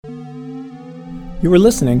You are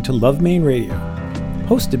listening to Love Maine Radio,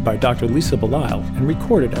 hosted by Dr. Lisa Belisle and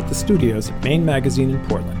recorded at the studios at Maine Magazine in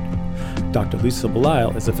Portland. Dr. Lisa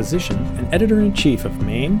Belisle is a physician and editor-in-chief of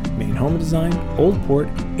Maine, Maine Home Design, Old Port,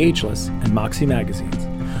 Ageless, and Moxie magazines.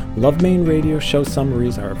 Love Maine Radio show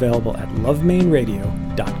summaries are available at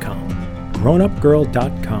lovemaineradio.com,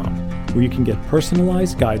 grownupgirl.com, where you can get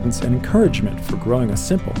personalized guidance and encouragement for growing a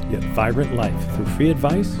simple yet vibrant life through free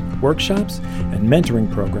advice, workshops, and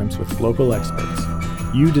mentoring programs with local experts.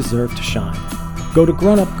 You deserve to shine. Go to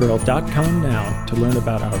grownupgirl.com now to learn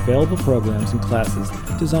about our available programs and classes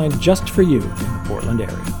designed just for you in the Portland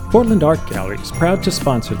area. Portland Art Gallery is proud to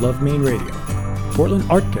sponsor Love Maine Radio. Portland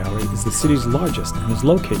Art Gallery is the city's largest and is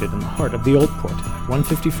located in the heart of the Old Port at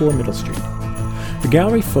 154 Middle Street. The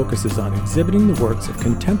gallery focuses on exhibiting the works of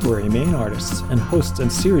contemporary Maine artists and hosts a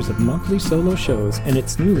series of monthly solo shows in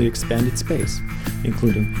its newly expanded space,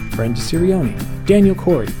 including Brenda Sirioni, Daniel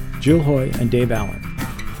Corey, Jill Hoy, and Dave Allen.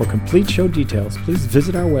 For complete show details, please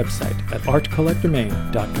visit our website at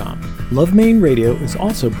artcollectormaine.com. Love Maine Radio is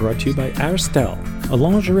also brought to you by Aristel, a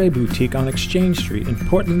lingerie boutique on Exchange Street in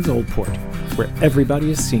Portland's Old Port, where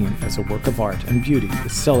everybody is seen as a work of art and beauty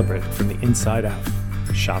is celebrated from the inside out.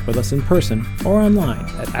 Shop with us in person or online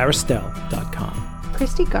at aristel.com.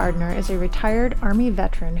 Christy Gardner is a retired Army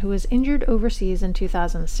veteran who was injured overseas in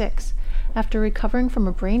 2006. After recovering from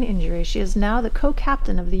a brain injury, she is now the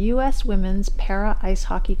co-captain of the U.S. women's para ice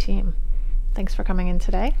hockey team. Thanks for coming in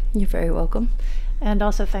today. You're very welcome. And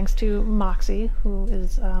also thanks to Moxie, who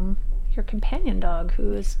is your companion dog,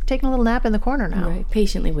 who is taking a little nap in the corner now. Right,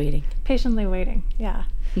 patiently waiting. Patiently waiting, yeah.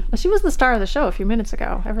 Well, she was the star of the show a few minutes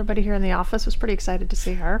ago. Everybody here in the office was pretty excited to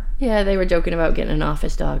see her. Yeah, they were joking about getting an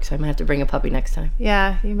office dog, so I might have to bring a puppy next time.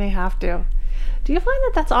 Yeah, you may have to. Do you find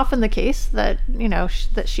that that's often the case, that, you know,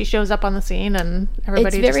 that she shows up on the scene and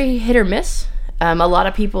everybody It's very hit or miss. A lot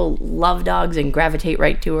of people love dogs and gravitate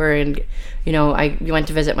right to her. And, you know, I went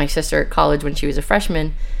to visit my sister at college when she was a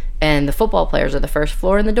freshman, and the football players are the first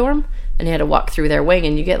floor in the dorm, and you had to walk through their wing,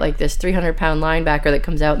 and you get like this 300-pound linebacker that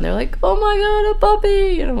comes out, and they're like, oh my God, a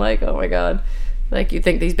puppy. And I'm like, oh my God. Like, you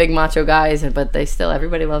think these big macho guys, but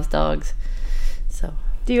everybody loves dogs. So...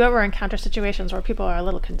 Do you ever encounter situations where people are a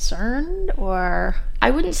little concerned, or?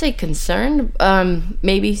 I wouldn't say concerned.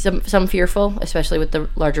 Maybe some fearful, especially with the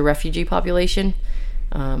larger refugee population.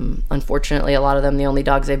 Unfortunately, a lot of them, the only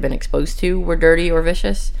dogs they've been exposed to were dirty or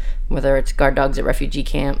vicious, whether it's guard dogs at refugee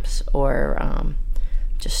camps or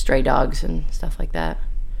just stray dogs and stuff like that.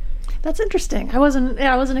 That's interesting. I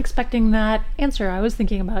wasn't expecting that answer. I was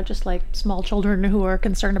thinking about just like small children who are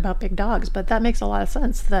concerned about big dogs, but that makes a lot of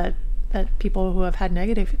sense that people who have had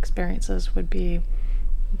negative experiences would be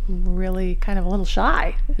really kind of a little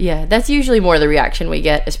shy. Yeah, that's usually more the reaction we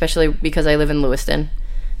get, especially because I live in Lewiston.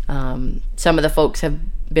 Some of the folks have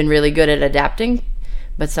been really good at adapting,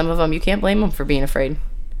 but some of them, you can't blame them for being afraid.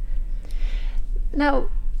 Now,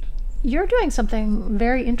 you're doing something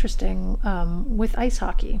very interesting with ice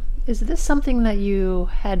hockey. Is this something that you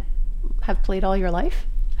have played all your life?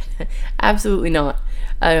 Absolutely not.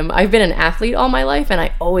 I've been an athlete all my life, and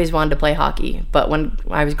I always wanted to play hockey. But when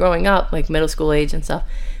I was growing up, like middle school age and stuff,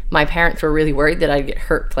 my parents were really worried that I'd get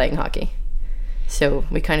hurt playing hockey. So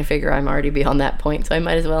we kind of figure I'm already beyond that point, so I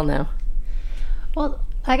might as well now. Well,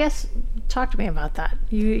 I guess, talk to me about that.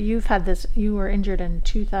 You were injured in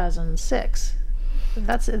 2006.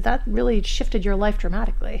 That really shifted your life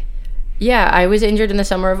dramatically. Yeah, I was injured in the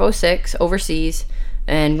summer of 2006 overseas.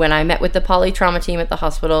 And when I met with the polytrauma team at the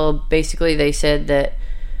hospital, basically they said that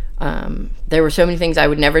there were so many things I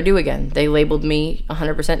would never do again. They labeled me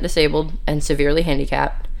 100% disabled and severely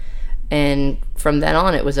handicapped. And from then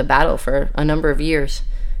on, it was a battle for a number of years.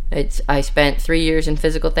 I spent 3 years in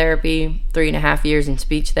physical therapy, 3.5 years in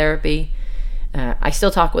speech therapy. I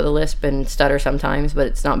still talk with a lisp and stutter sometimes, but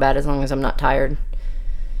it's not bad as long as I'm not tired.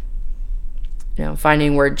 You know,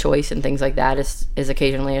 finding word choice and things like that is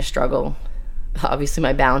occasionally a struggle. Obviously,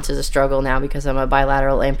 my balance is a struggle now because I'm a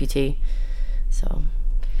bilateral amputee. So,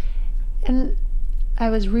 and I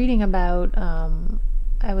was reading about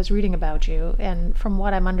you, and from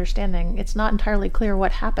what I'm understanding, it's not entirely clear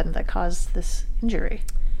what happened that caused this injury.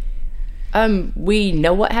 We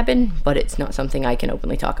know what happened, but it's not something I can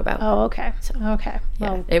openly talk about. Oh, okay. So, okay.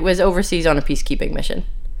 Well, yeah, it was overseas on a peacekeeping mission.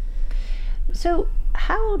 So,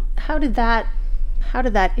 how did that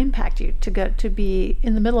impact you to be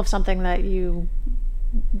in the middle of something that you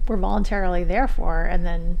were voluntarily there for, and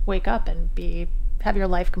then wake up and have your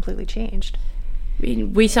life completely changed?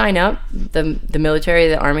 We sign up. The military,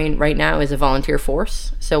 the Army right now is a volunteer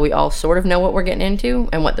force, so we all sort of know what we're getting into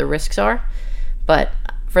and what the risks are. But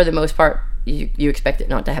for the most part, you expect it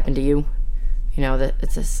not to happen to you. You know, that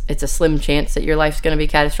it's a slim chance that your life's going to be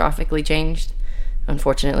catastrophically changed.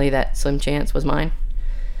 Unfortunately, that slim chance was mine.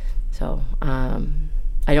 So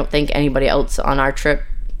I don't think anybody else on our trip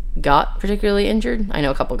got particularly injured. I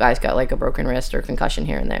know a couple guys got like a broken wrist or concussion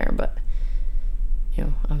here and there, but you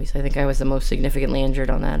know, obviously I think I was the most significantly injured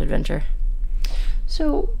on that adventure.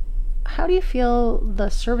 So how do you feel the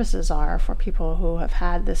services are for people who have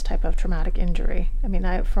had this type of traumatic injury? I mean,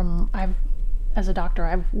 as a doctor,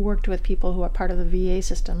 I've worked with people who are part of the VA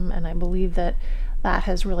system, and I believe that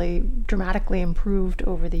has really dramatically improved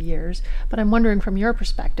over the years. But I'm wondering, from your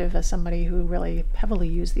perspective, as somebody who really heavily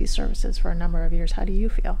used these services for a number of years, how do you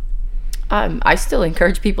feel? I still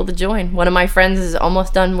encourage people to join. One of my friends is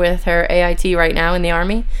almost done with her AIT right now in the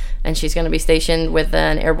Army, and she's going to be stationed with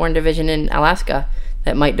an airborne division in Alaska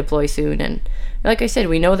that might deploy soon. And like I said,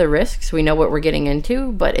 we know the risks, we know what we're getting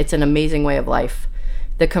into, but it's an amazing way of life.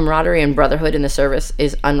 The camaraderie and brotherhood in the service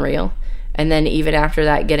is unreal. And then even after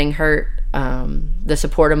that, getting hurt, the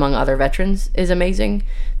support among other veterans is amazing.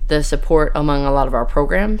 The support among a lot of our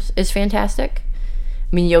programs is fantastic.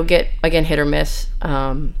 I mean, you'll get, again, hit or miss.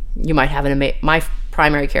 You might have my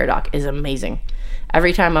primary care doc is amazing.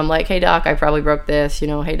 Every time I'm like, hey doc, I probably broke this, you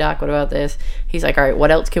know, hey doc, what about this? He's like, all right,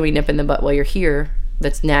 what else can we nip in the butt while you're here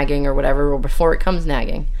that's nagging or whatever, or before it comes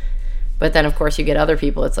nagging? But then of course you get other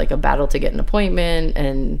people, it's like a battle to get an appointment,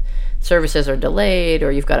 and services are delayed,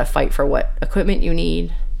 or you've got to fight for what equipment you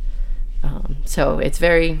need. So it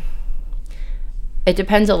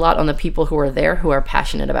depends a lot on the people who are there, who are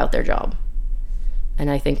passionate about their job. And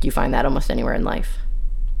I think you find that almost anywhere in life.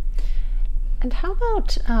 And how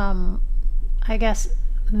about, I guess,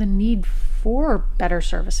 the need for better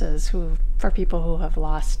services for people who have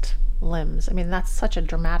lost limbs? I mean, that's such a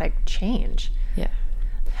dramatic change. Yeah.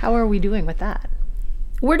 How are we doing with that?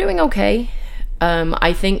 We're doing okay.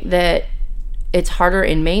 I think that it's harder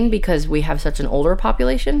in Maine because we have such an older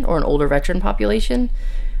population, or an older veteran population.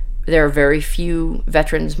 There are very few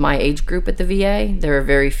veterans my age group at the VA. There are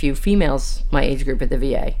very few females my age group at the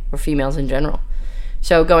VA, or females in general.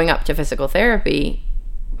 So going up to physical therapy,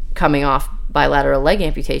 coming off bilateral leg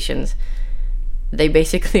amputations, they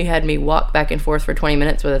basically had me walk back and forth for 20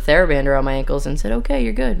 minutes with a TheraBand around my ankles and said, okay,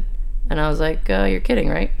 you're good. And I was like, you're kidding,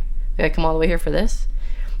 right? I come all the way here for this?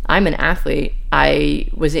 I'm an athlete. I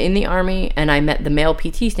was in the Army, and I met the male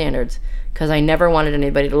PT standards because I never wanted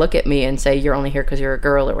anybody to look at me and say, you're only here because you're a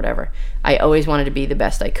girl or whatever. I always wanted to be the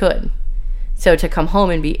best I could. So to come home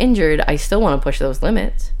and be injured, I still want to push those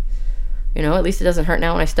limits. You know, at least it doesn't hurt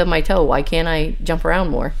now when I stub my toe. Why can't I jump around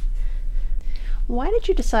more? Why did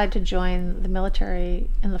you decide to join the military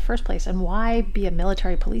in the first place, and why be a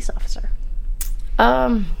military police officer?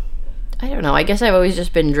 I don't know. I guess I've always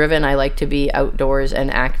just been driven. I like to be outdoors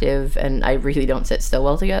and active, and I really don't sit still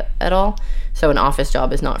well at all. So an office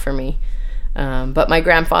job is not for me. But my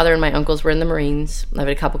grandfather and my uncles were in the Marines. I have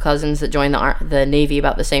a couple cousins that joined the Navy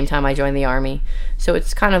about the same time I joined the Army. So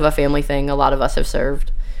it's kind of a family thing. A lot of us have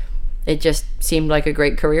served. It just seemed like a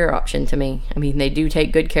great career option to me. I mean, they do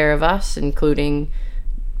take good care of us, including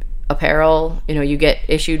apparel. You know, you get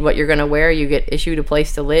issued what you're going to wear. You get issued a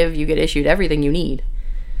place to live. You get issued everything you need.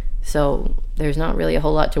 So there's not really a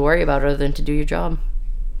whole lot to worry about other than to do your job.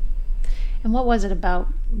 And what was it about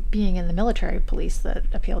being in the military police that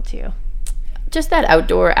appealed to you? Just that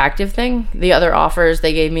outdoor active thing. The other offers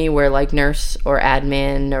they gave me were like nurse or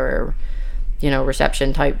admin or, you know,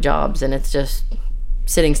 reception type jobs. And it's just,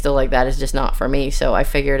 sitting still like that is just not for me. So I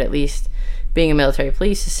figured at least being a military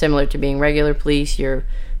police is similar to being regular police. You're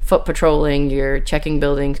foot patrolling, you're checking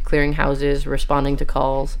buildings, clearing houses, responding to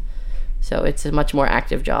calls. So it's a much more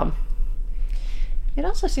active job. It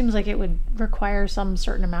also seems like it would require some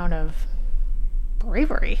certain amount of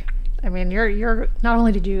bravery. I mean, you're not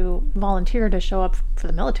only did you volunteer to show up for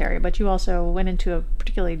the military, but you also went into a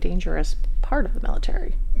particularly dangerous part of the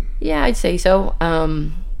military. Yeah, I'd say so.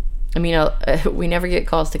 I mean, we never get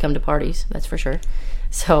calls to come to parties, that's for sure.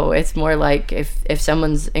 So it's more like if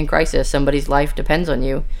someone's in crisis, somebody's life depends on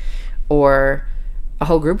you, or a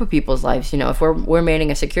whole group of people's lives. You know, if we're manning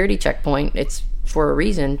a security checkpoint, it's for a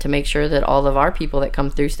reason, to make sure that all of our people that come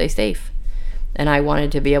through stay safe. And I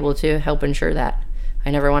wanted to be able to help ensure that. I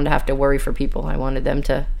never wanted to have to worry for people. I wanted them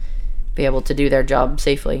to be able to do their job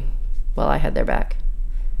safely while I had their back.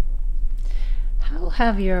 How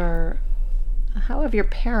have your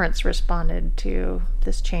parents responded to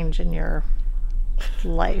this change in your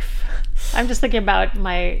life? I'm just thinking about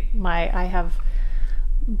I have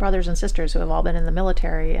brothers and sisters who have all been in the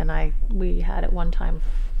military, and we had at one time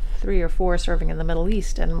 3 or 4 serving in the Middle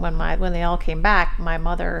East, and when they all came back, my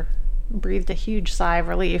mother breathed a huge sigh of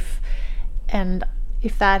relief. And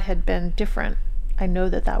if that had been different, I know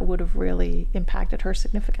that would have really impacted her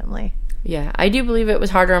significantly. Yeah, I do believe it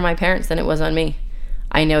was harder on my parents than it was on me.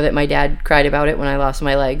 I know that my dad cried about it when I lost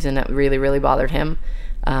my legs, and that really, really bothered him.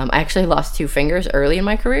 I actually lost 2 fingers early in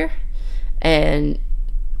my career, and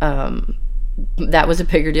that was a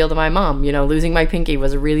bigger deal to my mom. You know, losing my pinky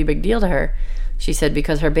was a really big deal to her. She said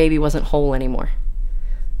because her baby wasn't whole anymore.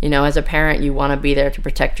 You know, as a parent, you want to be there to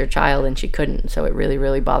protect your child, and she couldn't, so it really,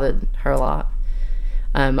 really bothered her a lot.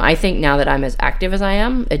 I think now that I'm as active as I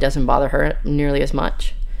am, it doesn't bother her nearly as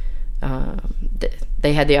much.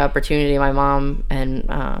 They had the opportunity, my mom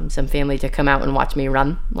and some family, to come out and watch me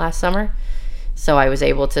run last summer. So I was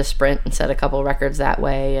able to sprint and set a couple records that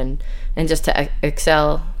way, and just to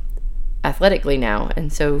excel athletically now.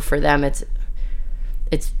 And so for them, it's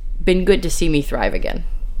been good to see me thrive again.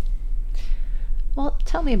 Well,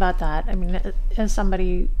 tell me about that. I mean, as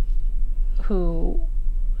somebody who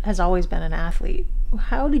has always been an athlete,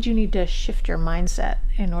 how did you need to shift your mindset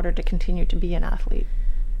in order to continue to be an athlete?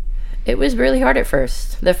 It was really hard at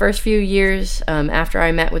first. The first few years after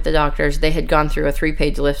I met with the doctors, they had gone through a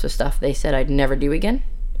 3-page list of stuff they said I'd never do again.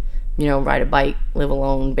 You know, ride a bike, live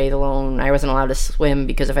alone, bathe alone. I wasn't allowed to swim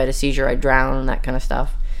because if I had a seizure, I'd drown, and that kind of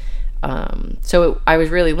stuff. So I was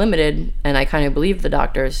really limited, and I kind of believed the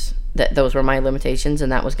doctors that those were my limitations and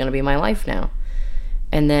that was going to be my life now.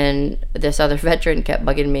 And then this other veteran kept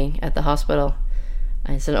bugging me at the hospital.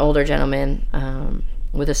 It's an older gentleman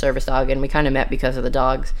with a service dog, and we kind of met because of the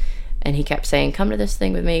dogs. And he kept saying, come to this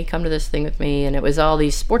thing with me, come to this thing with me. And it was all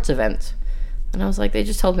these sports events. And I was like, they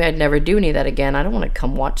just told me I'd never do any of that again. I don't want to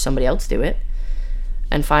come watch somebody else do it.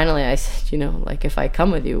 And finally I said, you know, like, if I come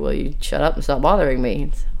with you, will you shut up and stop bothering me?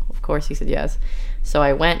 And so, of course, he said yes. So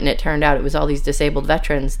I went, and it turned out it was all these disabled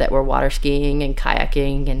veterans that were water skiing and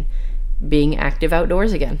kayaking and being active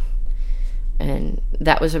outdoors again. And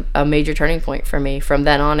that was a major turning point for me. From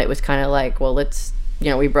then on, it was kind of like, well, let's, you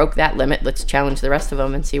know, we broke that limit. Let's challenge the rest of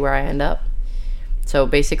them and see where I end up. So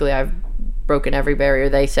basically, I've broken every barrier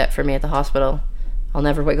they set for me at the hospital. I'll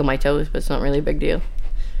never wiggle my toes, but it's not really a big deal.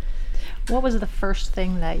 What was the first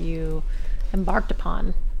thing that you embarked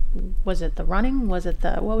upon? Was it the running? What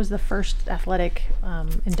was the first athletic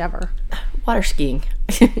endeavor? Water skiing.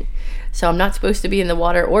 So I'm not supposed to be in the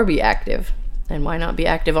water or be active. And why not be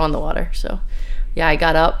active on the water? So yeah, I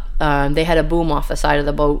got up. They had a boom off the side of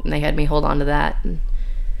the boat, and they had me hold on to that. And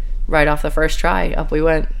right off the first try, up we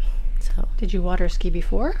went. So did you water ski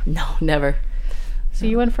before? No, never. So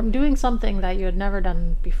you went from doing something that you had never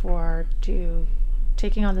done before to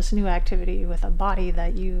taking on this new activity with a body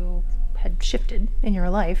that you had shifted in your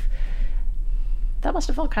life. That must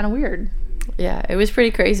have felt kind of weird. Yeah, it was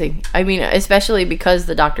pretty crazy. I mean, especially because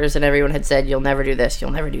the doctors and everyone had said, you'll never do this,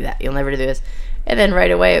 you'll never do that, you'll never do this. And then right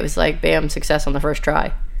away it was like, bam, success on the first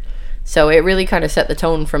try. So it really kind of set the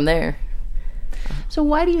tone from there. So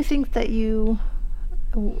why do you think that you,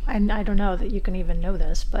 and I don't know that you can even know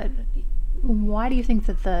this, but why do you think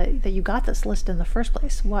that you got this list in the first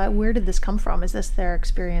place? Where did this come from? Is this their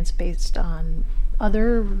experience based on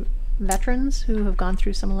other veterans who have gone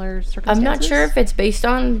through similar circumstances? I'm not sure if it's based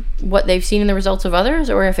on what they've seen in the results of others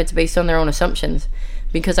or if it's based on their own assumptions,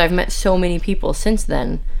 because I've met so many people since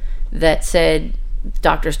then that said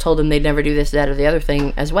doctors told them they'd never do this, that, or the other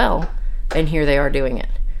thing as well, and here they are doing it.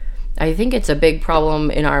 I think it's a big problem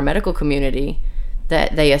in our medical community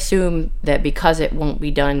that they assume that because it won't be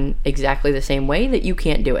done exactly the same way that you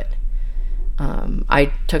can't do it.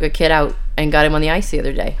 I took a kid out and got him on the ice the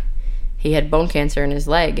other day. He had bone cancer in his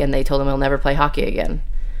leg, and they told him he'll never play hockey again.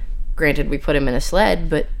 Granted, we put him in a sled,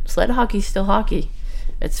 but sled hockey's still hockey.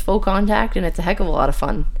 It's full contact, and it's a heck of a lot of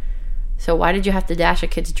fun. So why did you have to dash a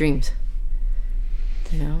kid's dreams?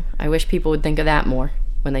 You know, I wish people would think of that more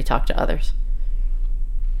when they talk to others.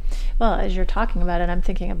 Well, as you're talking about it, I'm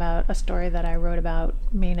thinking about a story that I wrote about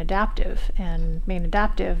Maine Adaptive. And Maine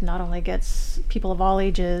Adaptive not only gets people of all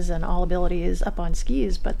ages and all abilities up on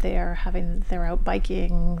skis, but they're out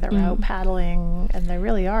biking, they're out paddling, and they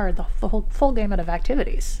really are the whole full gamut of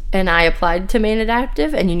activities. And I applied to Maine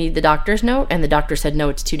Adaptive, and you need the doctor's note, and the doctor said, no,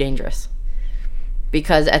 it's too dangerous.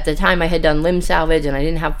 Because at the time I had done limb salvage, and I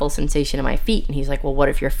didn't have full sensation in my feet. And he's like, well, what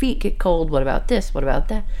if your feet get cold? What about this? What about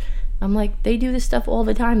that? I'm like, they do this stuff all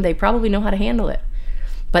the time. They probably know how to handle it.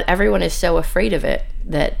 But everyone is so afraid of it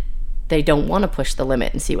that they don't want to push the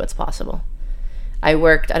limit and see what's possible. I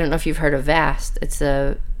don't know if you've heard of VAST. It's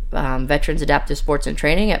the Veterans Adaptive Sports and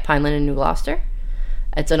Training at Pineland in New Gloucester.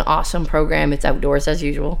 It's an awesome program. It's outdoors as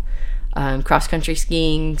usual. Cross-country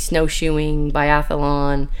skiing, snowshoeing,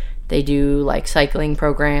 biathlon. They do like cycling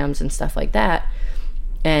programs and stuff like that.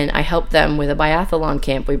 And I helped them with a biathlon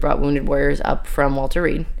camp. We brought wounded warriors up from Walter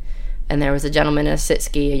Reed. And there was a gentleman in a sit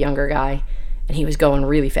ski, a younger guy, and he was going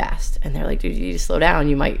really fast. And they're like, dude, you need to slow down.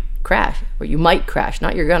 You might crash. Or you might crash.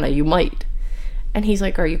 Not you're gonna. You might. And he's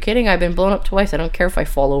like, are you kidding? I've been blown up twice. I don't care if I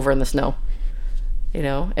fall over in the snow. You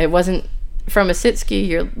know, it wasn't from a sit ski.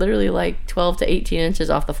 You're literally like 12 to 18 inches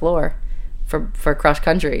off the floor for cross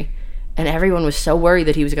country. And everyone was so worried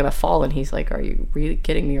that he was going to fall. And he's like, are you really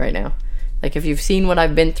kidding me right now? Like, if you've seen what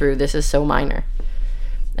I've been through, this is so minor.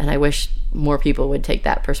 And I wish more people would take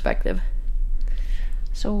that perspective.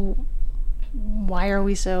 So why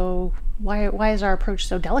is our approach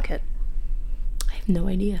so delicate? I have no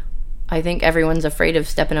idea. I think everyone's afraid of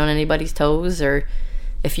stepping on anybody's toes, or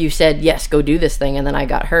if you said, yes, go do this thing, and then I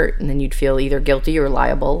got hurt, and then you'd feel either guilty or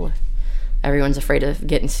liable. Everyone's afraid of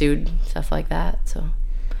getting sued, stuff like that. So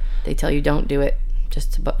they tell you don't do it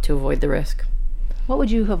just to avoid the risk. What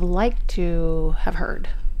would you have liked to have heard?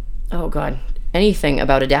 Oh, God. Anything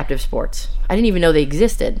about adaptive sports. I didn't even know they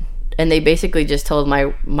existed. And they basically just told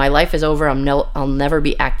my life is over. I'll never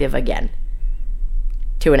be active again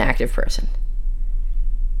to an active person.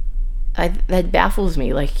 That baffles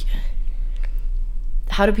me. Like,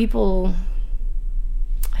 how do people...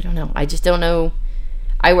 I don't know. I just don't know.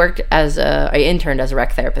 I interned as a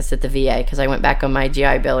rec therapist at the VA because I went back on my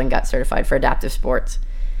GI Bill and got certified for adaptive sports.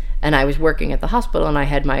 And I was working at the hospital, and I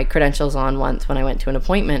had my credentials on once when I went to an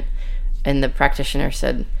appointment, and the practitioner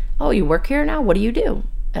said, oh, you work here now? What do you do?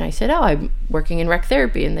 And I said, oh, I'm working in rec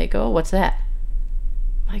therapy. And they go, oh, what's that?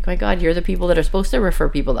 I'm like, my God, you're the people that are supposed to refer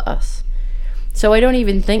people to us. So I don't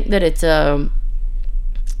even think that it's that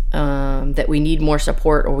we need more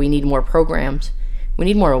support or we need more programs. We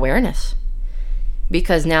need more awareness.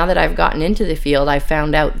 Because now that I've gotten into the field, I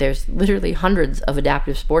found out there's literally hundreds of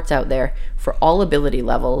adaptive sports out there for all ability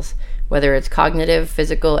levels, whether it's cognitive,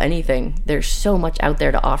 physical, anything. There's so much out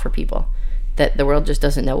there to offer people that the world just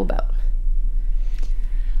doesn't know about.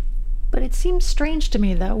 But it seems strange to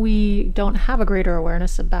me that we don't have a greater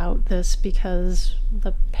awareness about this because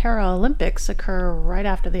the Paralympics occur right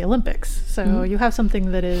after the Olympics. So you have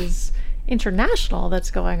something that is international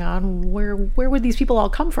that's going on. Where would these people all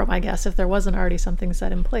come from, I guess, if there wasn't already something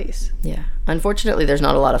set in place? Yeah. Unfortunately, there's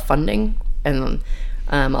not a lot of funding, and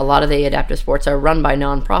a lot of the adaptive sports are run by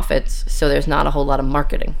nonprofits, so there's not a whole lot of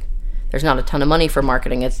marketing. There's not a ton of money for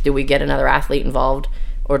marketing. It's, do we get another athlete involved,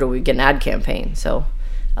 or do we get an ad campaign? So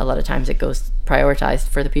a lot of times it goes prioritized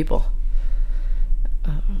for the people.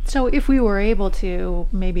 So if we were able to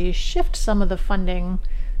maybe shift some of the funding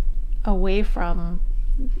away from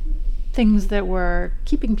things that were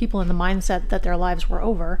keeping people in the mindset that their lives were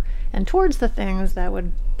over, and towards the things that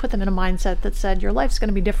would put them in a mindset that said, your life's going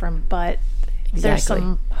to be different, but there's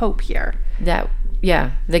some hope here.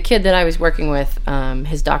 Yeah, the kid that I was working with,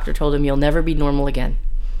 his doctor told him, you'll never be normal again.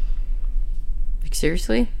 Like,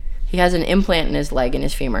 seriously? He has an implant in his leg, in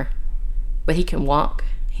his femur, but he can walk,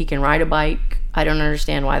 he can ride a bike. I don't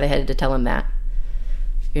understand why they had to tell him that.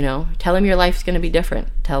 You know, tell him your life's going to be different.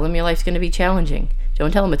 Tell him your life's going to be challenging.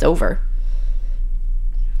 Don't tell him it's over.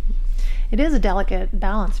 It is a delicate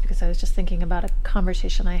balance, because I was just thinking about a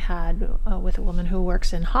conversation I had with a woman who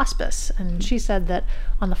works in hospice, and she said that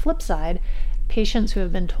on the flip side, patients who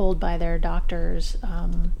have been told by their doctors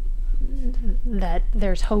that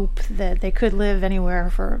there's hope that they could live anywhere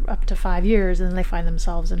for up to 5 years, and then they find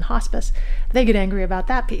themselves in hospice, they get angry about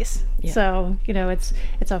that piece. Yeah. So, you know, it's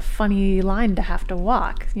a funny line to have to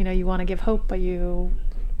walk. You know, you want to give hope, but you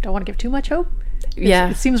don't want to give too much hope.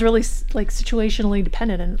 It seems really like situationally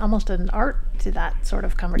dependent, and almost an art to that sort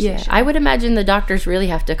of conversation. Yeah, I would imagine the doctors really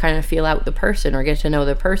have to kind of feel out the person or get to know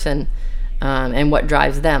the person and what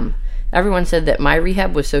drives them. Everyone said that my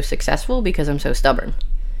rehab was so successful because I'm so stubborn.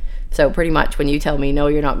 So pretty much when you tell me, no,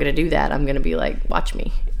 you're not going to do that, I'm going to be like, watch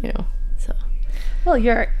me, you know. So. Well,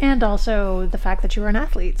 and also the fact that you were an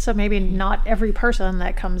athlete. So maybe not every person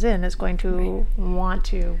that comes in is going to want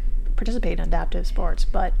to participate in adaptive sports,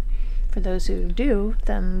 but for those who do,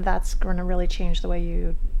 then that's going to really change the way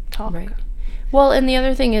you talk. Right. Well, and the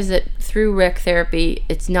other thing is that through rec therapy,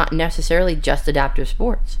 it's not necessarily just adaptive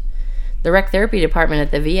sports. The rec therapy department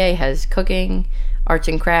at the VA has cooking, arts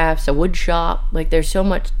and crafts, a wood shop. Like, there's so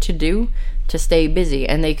much to do to stay busy,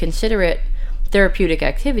 and they consider it therapeutic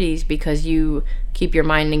activities because you keep your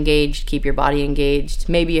mind engaged, keep your body engaged.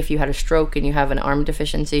 Maybe if you had a stroke and you have an arm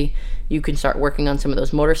deficiency, you can start working on some of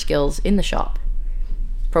those motor skills in the shop.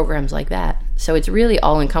 Programs like that. So it's really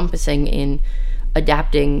all encompassing in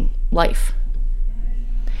adapting life.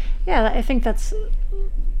 Yeah, I think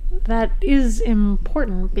that is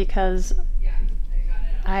important, because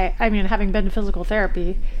I mean, having been to physical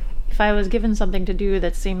therapy, if I was given something to do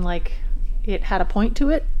that seemed like it had a point to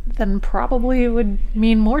it, then probably it would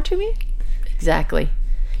mean more to me. Exactly.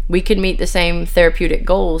 we could meet the same therapeutic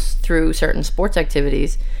goals through certain sports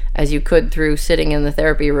activities as you could through sitting in the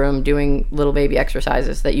therapy room doing little baby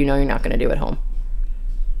exercises that you know you're not going to do at home.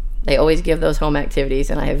 They always give those home activities,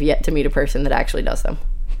 and I have yet to meet a person that actually does them.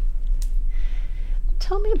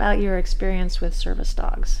 Tell me about your experience with service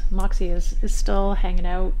dogs. Moxie is still hanging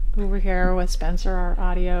out over here with Spencer, our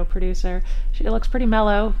audio producer. She looks pretty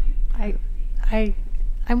mellow.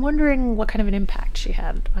 I'm wondering what kind of an impact she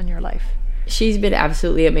had on your life. She's been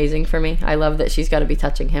absolutely amazing for me. I love that she's got to be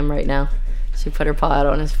touching him right now. She put her paw out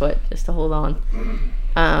on his foot just to hold on.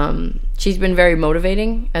 She's been very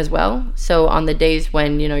motivating as well. So on the days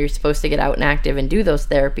when, you're supposed to get out and active and do those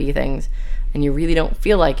therapy things and you really don't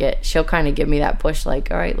feel like it, she'll kind of give me that push,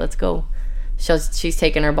 like, all right, let's go. She's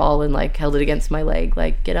taken her ball and like held it against my leg,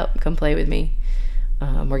 like, get up, come play with me.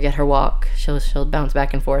 Or get her walk. She'll bounce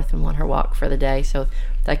back and forth and want her walk for the day. So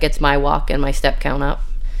that gets my walk and my step count up.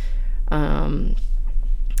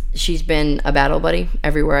 She's been a battle buddy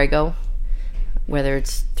everywhere I go, whether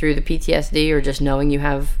it's through the PTSD or just knowing you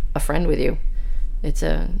have a friend with you. It's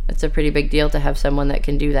a pretty big deal to have someone that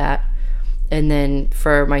can do that. And then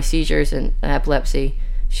for my seizures and epilepsy,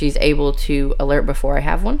 she's able to alert before I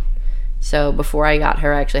have one. So before I got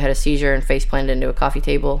her, I actually had a seizure and face planted into a coffee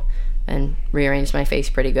table and rearranged my face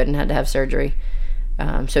pretty good and had to have surgery.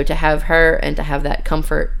 So to have her and to have that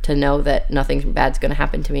comfort to know that nothing bad's going to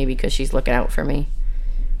happen to me because she's looking out for me,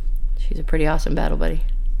 she's a pretty awesome battle buddy.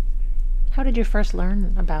 How did you first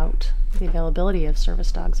learn about the availability of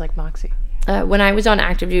service dogs like Moxie? When I was on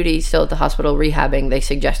active duty, still at the hospital rehabbing, they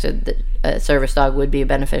suggested that a service dog would be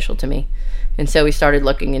beneficial to me. And so we started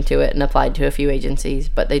looking into it and applied to a few agencies,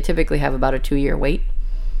 but they typically have about a 2-year wait,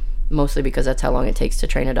 mostly because that's how long it takes to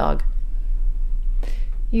train a dog.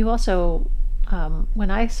 You also, when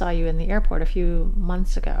I saw you in the airport a few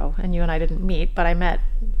months ago, and you and I didn't meet, but I met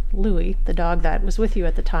Louie, the dog that was with you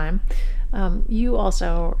at the time, you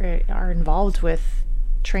also are involved with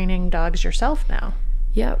training dogs yourself now.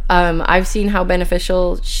 Yeah, I've seen how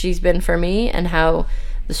beneficial she's been for me and how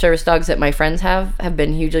the service dogs that my friends have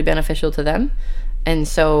been hugely beneficial to them. And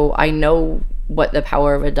so I know what the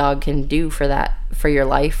power of a dog can do for your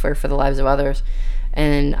life or for the lives of others.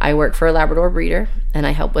 And I work for a Labrador breeder and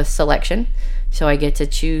I help with selection. So I get to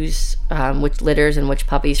choose which litters and which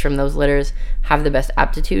puppies from those litters have the best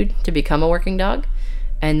aptitude to become a working dog,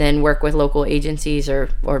 and then work with local agencies or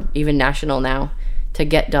even national now to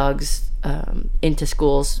get dogs into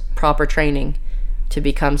schools, proper training to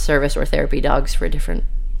become service or therapy dogs for different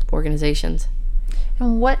organizations.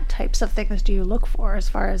 And what types of things do you look for as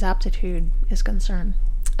far as aptitude is concerned?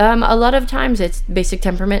 A lot of times it's basic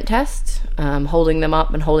temperament tests, holding them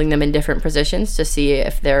up and holding them in different positions to see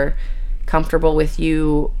if they're comfortable with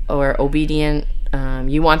you or obedient.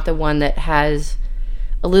 You want the one that has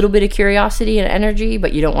a little bit of curiosity and energy,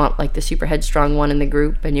 but you don't want like the super headstrong one in the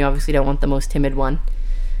group, and you obviously don't want the most timid one.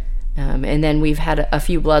 And then we've had a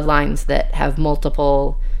few bloodlines that have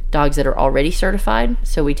multiple dogs that are already certified,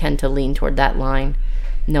 so we tend to lean toward that line,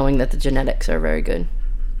 knowing that the genetics are very good.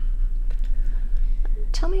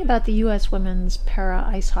 Tell me about the U.S. women's para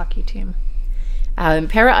ice hockey team.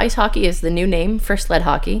 Para ice hockey is the new name for sled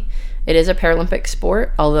hockey. It is a Paralympic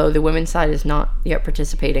sport, although the women's side is not yet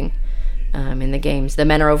participating in the games. The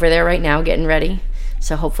men are over there right now getting ready,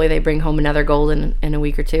 so hopefully they bring home another gold in a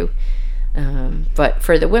week or two. But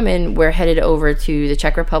for the women, we're headed over to the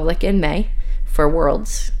Czech Republic in May for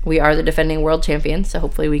Worlds. We are the defending world champions, so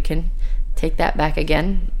hopefully we can take that back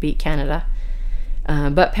again, beat Canada.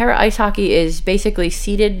 But para ice hockey is basically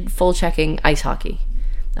seated full checking ice hockey.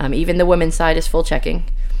 Even the women's side is full checking.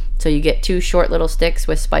 So you get 2 short little sticks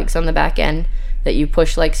with spikes on the back end that you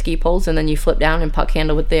push like ski poles, and then you flip down and puck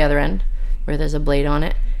handle with the other end where there's a blade on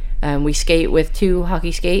it. We skate with 2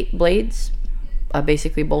 hockey skate blades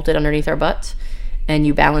basically bolted underneath our butts, and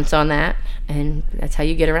you balance on that, and that's how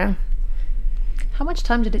you get around. How much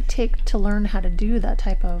time did it take to learn how to do that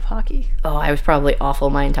type of hockey? Oh, I was probably awful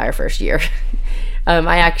my entire first year.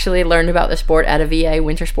 I actually learned about the sport at a VA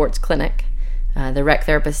winter sports clinic. The rec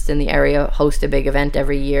therapists in the area host a big event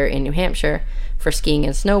every year in New Hampshire for skiing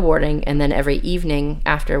and snowboarding, and then every evening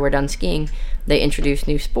after we're done skiing, they introduce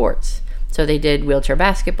new sports. So they did wheelchair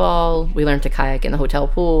basketball, we learned to kayak in the hotel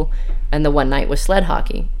pool, and the one night was sled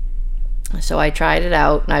hockey. So I tried it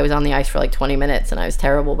out, and I was on the ice for like 20 minutes, and I was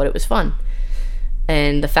terrible, but it was fun.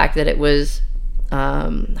 And the fact that it was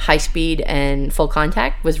high speed and full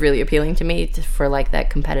contact was really appealing to me for like that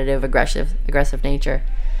competitive, aggressive nature.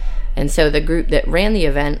 And so the group that ran the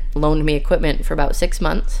event loaned me equipment for about 6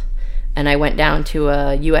 months, and I went down to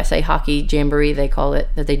a USA Hockey Jamboree, they call it,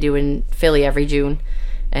 that they do in Philly every June.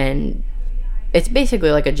 And it's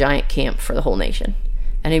basically like a giant camp for the whole nation.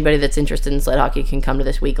 Anybody that's interested in sled hockey can come to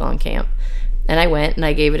this week-long camp. And I went and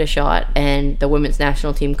I gave it a shot, and the women's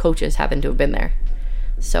national team coaches happened to have been there.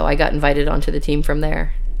 So I got invited onto the team from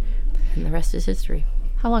there, and the rest is history.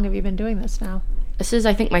 How long have you been doing this now? This is,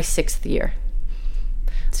 I think, my 6th year.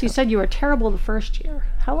 So you said you were terrible the first year.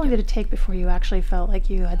 How long did it take before you actually felt like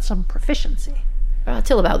you had some proficiency?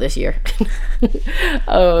 Till about this year.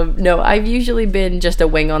 No, I've usually been just a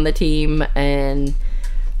wing on the team, and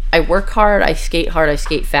I work hard, I skate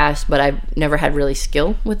fast, but I've never had really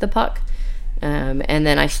skill with the puck. And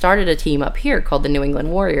then I started a team up here called the New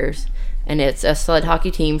England Warriors, and it's a sled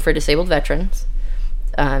hockey team for disabled veterans.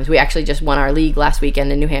 We actually just won our league last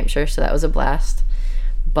weekend in New Hampshire, so that was a blast.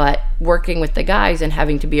 But working with the guys and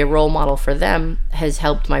having to be a role model for them has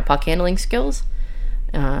helped my puck handling skills,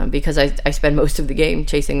 because I spend most of the game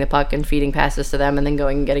chasing the puck and feeding passes to them and then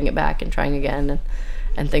going and getting it back and trying again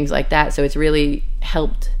and things like that. So it's really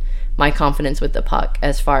helped my confidence with the puck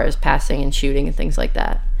as far as passing and shooting and things like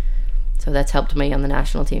that. So that's helped me on the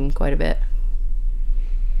national team quite a bit.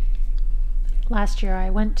 Last year I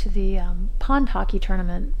went to the pond hockey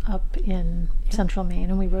tournament up in central Maine,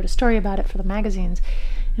 and we wrote a story about it for the magazines.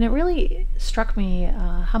 And it really struck me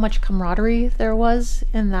how much camaraderie there was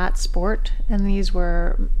in that sport. And these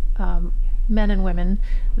were men and women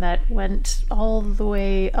that went all the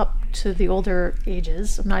way up to the older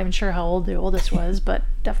ages. I'm not even sure how old the oldest was, but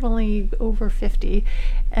definitely over 50.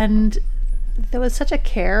 And there was such a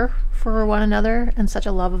care for one another and such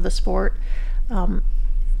a love of the sport.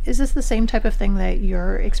 Is this the same type of thing that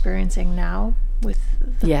you're experiencing now with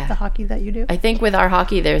the hockey that you do? I think with our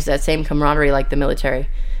hockey, there's that same camaraderie like the military.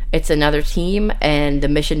 It's another team, and the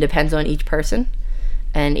mission depends on each person,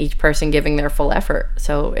 and each person giving their full effort.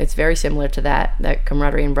 So it's very similar to that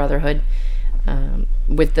camaraderie and brotherhood.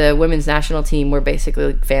 With the women's national team, we're basically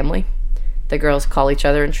like family. The girls call each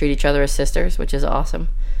other and treat each other as sisters, which is awesome.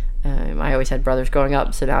 I always had brothers growing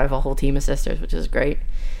up, so now I have a whole team of sisters, which is great.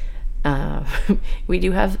 We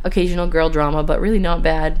do have occasional girl drama, but really not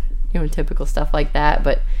bad, typical stuff like that.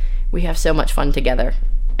 But we have so much fun together,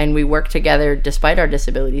 and we work together despite our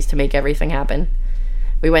disabilities to make everything happen.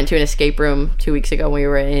 We went to an escape room 2 weeks ago when we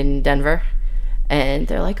were in Denver, and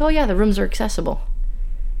they're like, oh yeah, the rooms are accessible.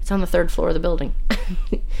 It's on the 3rd floor of the building.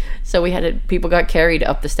 So people got carried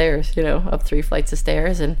up the stairs, up 3 flights of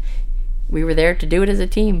stairs, and we were there to do it as a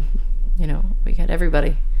team. We got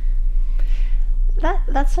everybody.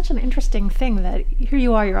 That's such an interesting thing that here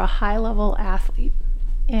you are, you're a high-level athlete,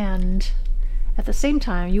 and at the same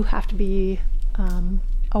time you have to be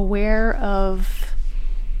aware of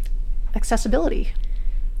accessibility.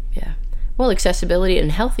 Yeah. Well, accessibility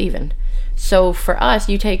and health even. So for us,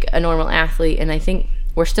 you take a normal athlete, and I think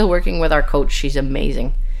we're still working with our coach. She's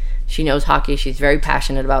amazing. She knows hockey. She's very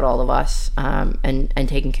passionate about all of us, and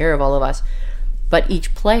taking care of all of us. But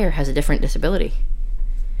each player has a different disability.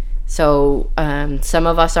 So some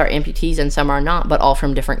of us are amputees and some are not, but all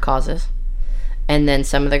from different causes. And then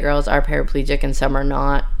some of the girls are paraplegic and some are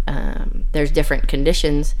not. There's different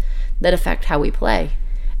conditions that affect how we play.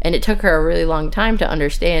 And it took her a really long time to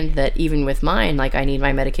understand that even with mine, like I need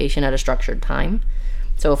my medication at a structured time.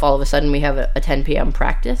 So if all of a sudden we have a 10 p.m.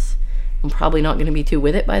 practice, I'm probably not going to be too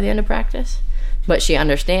with it by the end of practice. But she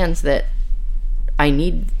understands that I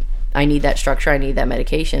need that structure, I need that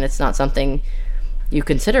medication. It's not something you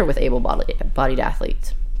consider with able-bodied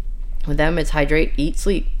athletes. With them, it's hydrate, eat,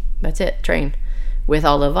 sleep. That's it, train. With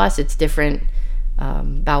all of us, it's different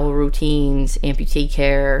bowel routines, amputee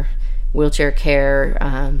care, wheelchair care.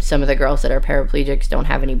 Some of the girls that are paraplegics don't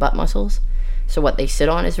have any butt muscles, so what they sit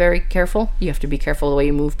on is very careful. You have to be careful the way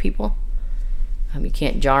you move people. You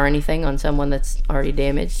can't jar anything on someone that's already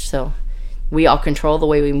damaged, so we all control the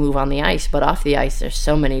way we move on the ice, but off the ice, there's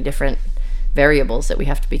so many different variables that we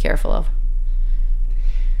have to be careful of.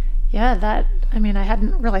 Yeah, I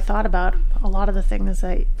hadn't really thought about a lot of the things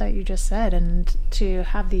that you just said, and to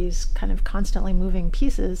have these kind of constantly moving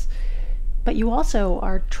pieces, but you also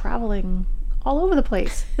are traveling all over the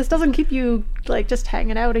place. This doesn't keep you like just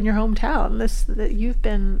hanging out in your hometown. You've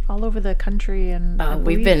been all over the country, and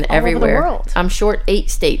we've been everywhere. Over the world. I'm short 8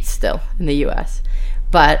 states still in the U.S.,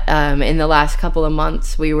 but in the last couple of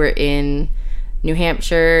months, we were in New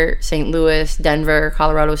Hampshire, St. Louis, Denver,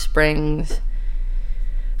 Colorado Springs,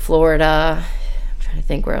 Florida. I'm trying to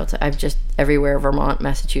think where else. I've just everywhere. Vermont,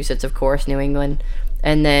 Massachusetts, of course, New England.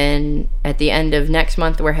 And then at the end of next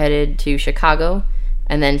month, we're headed to Chicago,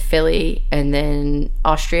 and then Philly, and then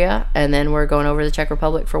Austria, and then we're going over to the Czech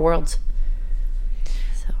Republic for Worlds.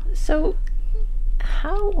 So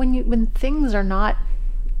how, when things are not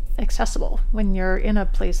accessible, when you're in a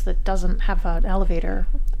place that doesn't have an elevator,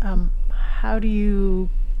 how do you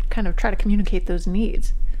kind of try to communicate those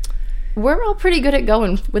needs? We're all pretty good at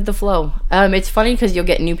going with the flow. It's funny because you'll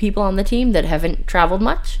get new people on the team that haven't traveled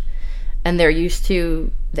much, and they're used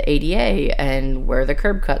to the ADA and where the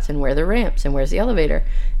curb cuts and where the ramps and where's the elevator.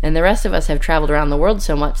 And the rest of us have traveled around the world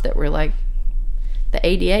so much that we're like, the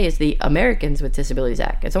ADA is the Americans with Disabilities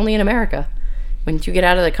Act. It's only in America. Once you get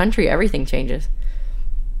out of the country, everything changes.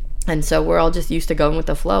 And so we're all just used to going with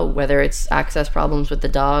the flow, whether it's access problems with the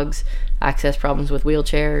dogs, access problems with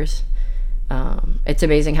wheelchairs. It's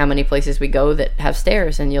amazing how many places we go that have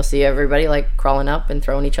stairs, and you'll see everybody like crawling up and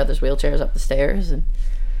throwing each other's wheelchairs up the stairs, and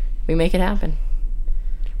we make it happen.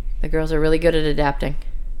 The girls are really good at adapting.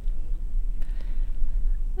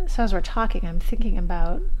 So as we're talking, I'm thinking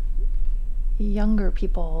about younger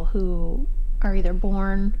people who are either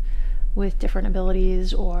born with different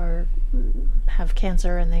abilities or have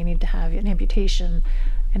cancer and they need to have an amputation.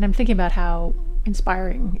 And I'm thinking about how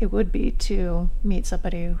inspiring it would be to meet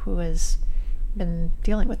somebody who has been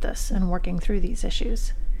dealing with this and working through these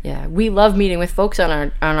issues. Yeah, we love meeting with folks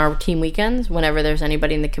on our team weekends. Whenever there's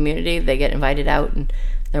anybody in the community, they get invited out and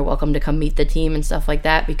they're welcome to come meet the team and stuff like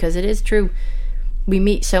that, because it is true. We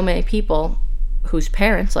meet so many people whose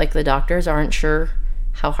parents, like the doctors, aren't sure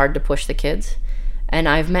how hard to push the kids. And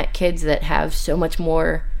I've met kids that have so much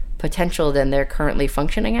more potential than they're currently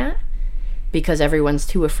functioning at because everyone's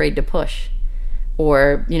too afraid to push.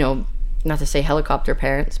 Or, not to say helicopter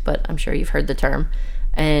parents, but I'm sure you've heard the term.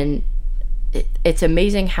 And it's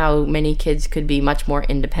amazing how many kids could be much more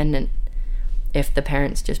independent if the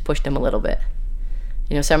parents just pushed them a little bit.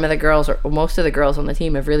 Some of the girls, or most of the girls on the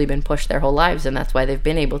team, have really been pushed their whole lives, and that's why they've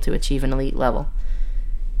been able to achieve an elite level.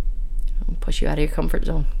 Push you out of your comfort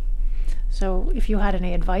zone. So if you had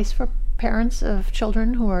any advice for parents of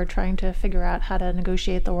children who are trying to figure out how to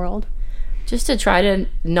negotiate the world? Just to try to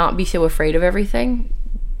not be so afraid of everything.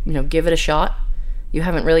 Give it a shot. You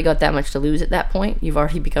haven't really got that much to lose at that point. You've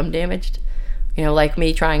already become damaged. Like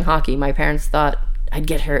me trying hockey, my parents thought I'd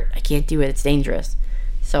get hurt. I can't do it. It's dangerous.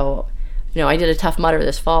 So, I did a Tough Mudder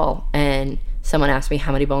this fall, and someone asked me,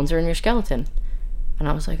 how many bones are in your skeleton? And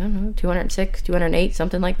I was like, I don't know, 206, 208,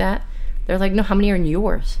 something like that. They're like, no, how many are in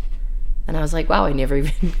yours? And I was like, wow, I never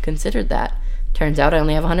even considered that. Turns out I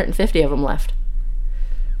only have 150 of them left.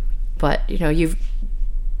 But, you've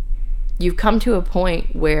come to a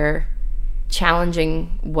point where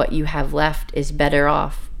challenging what you have left is better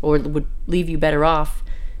off, or would leave you better off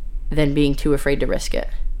than being too afraid to risk it.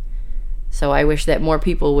 So I wish that more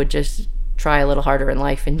people would just try a little harder in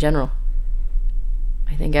life in general.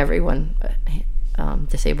 I think everyone,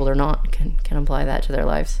 disabled or not, can apply that to their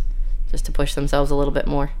lives, just to push themselves a little bit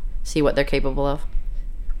more, see what they're capable of.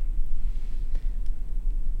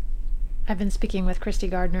 I've been speaking with Christy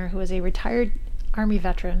Gardner, who is a retired Army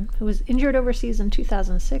veteran who was injured overseas in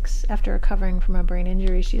 2006 after recovering from a brain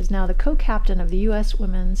injury. She is now the co-captain of the U.S.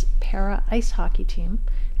 women's para ice hockey team,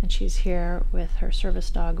 and she's here with her service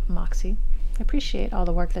dog, Moxie. I appreciate all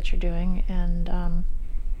the work that you're doing, and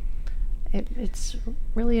it's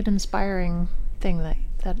really an inspiring thing that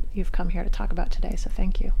you've come here to talk about today, so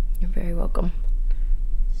thank you. You're very welcome.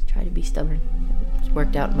 Just try to be stubborn. It's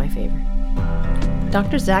worked out in my favor.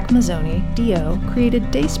 Dr. Zach Mazzoni, DO,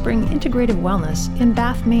 created Dayspring Integrative Wellness in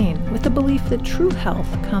Bath, Maine, with the belief that true health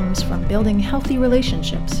comes from building healthy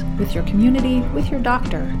relationships with your community, with your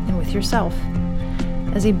doctor, and with yourself.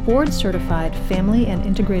 As a board-certified family and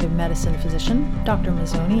integrative medicine physician, Dr.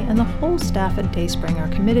 Mazzoni and the whole staff at Dayspring are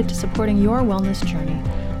committed to supporting your wellness journey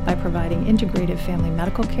by providing integrative family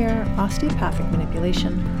medical care, osteopathic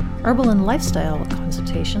manipulation, herbal and lifestyle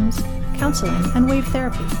consultations, counseling, and wave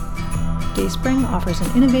therapy. Dayspring offers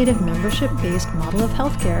an innovative membership-based model of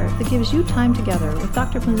healthcare that gives you time together with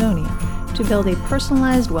Dr. Mazzoni to build a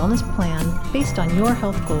personalized wellness plan based on your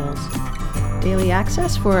health goals. Daily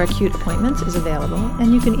access for acute appointments is available,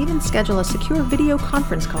 and you can even schedule a secure video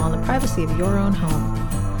conference call in the privacy of your own home.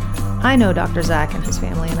 I know Dr. Zach and his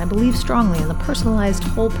family, and I believe strongly in the personalized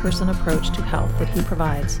whole-person approach to health that he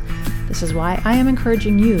provides. This is why I am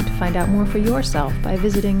encouraging you to find out more for yourself by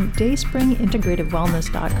visiting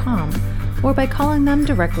dayspringintegrativewellness.com or by calling them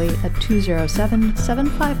directly at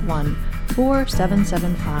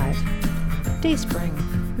 207-751-4775. Dayspring.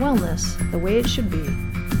 Wellness the way it should be.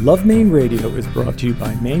 Love Maine Radio is brought to you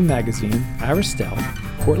by Maine Magazine, Aristelle,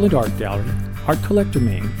 Portland Art Gallery, Art Collector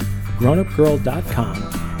Maine,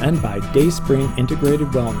 GrownUpGirl.com, and by Dayspring Integrated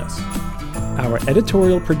Wellness. Our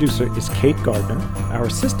editorial producer is Kate Gardner. Our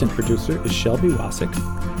assistant producer is Shelby Wasick.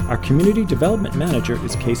 Our community development manager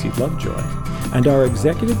is Casey Lovejoy. And our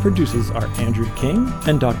executive producers are Andrew King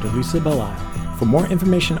and Dr. Lisa Belisle. For more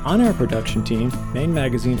information on our production team, Maine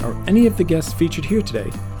Magazine, or any of the guests featured here today,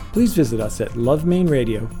 please visit us at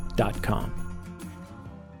lovemainradio.com.